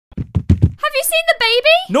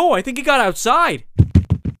baby? No, I think he got outside.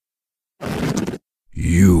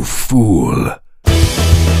 You fool.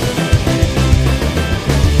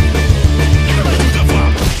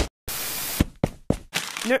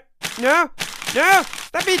 No,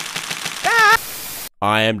 stop it!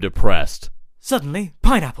 I am depressed. Suddenly,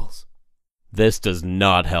 pineapples. This does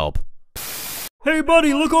not help. Hey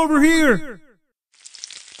buddy, look over here!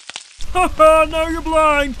 Haha, now you're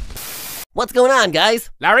blind! What's going on, guys?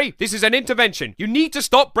 Larry, this is an intervention. You need to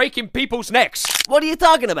stop breaking people's necks. What are you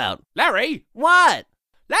talking about? Larry! What?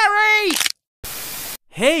 Larry!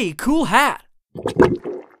 Hey, cool hat!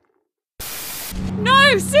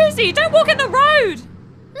 No, Susie, don't walk in the road!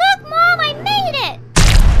 Look, Mom, I made it!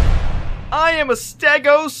 I am a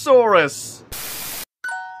Stegosaurus.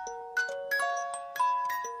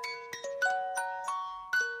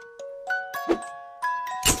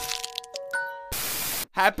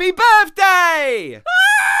 Happy birthday!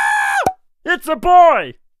 It's a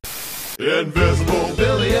boy! Invisible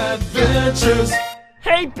Billy Adventures.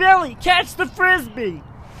 Hey Billy, catch the frisbee!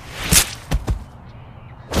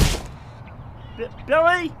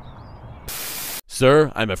 Billy?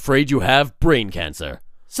 Sir, I'm afraid you have brain cancer.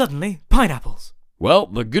 Suddenly, pineapples. Well,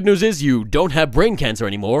 the good news is you don't have brain cancer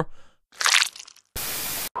anymore.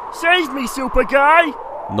 Save me, super guy!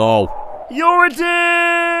 No. You're a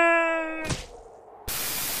dick!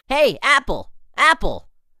 Hey, Apple! Apple!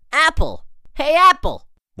 Apple! Hey, Apple!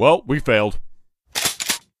 Well, we failed.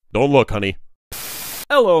 Don't look, honey.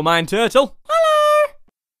 Hello, mine turtle. Hello!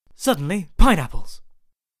 Suddenly, pineapples.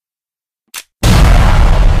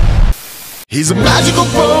 He's a magical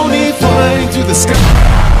pony flying through the sky.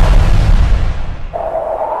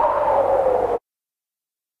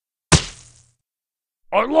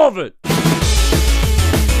 I love it!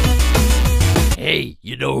 Hey,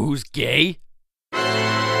 you know who's gay?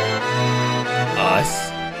 Us.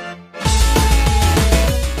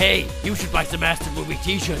 Hey, you should buy some Master Movie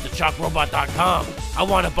t-shirts at shockrobot.com. I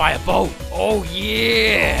want to buy a boat. Oh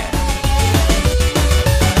yeah!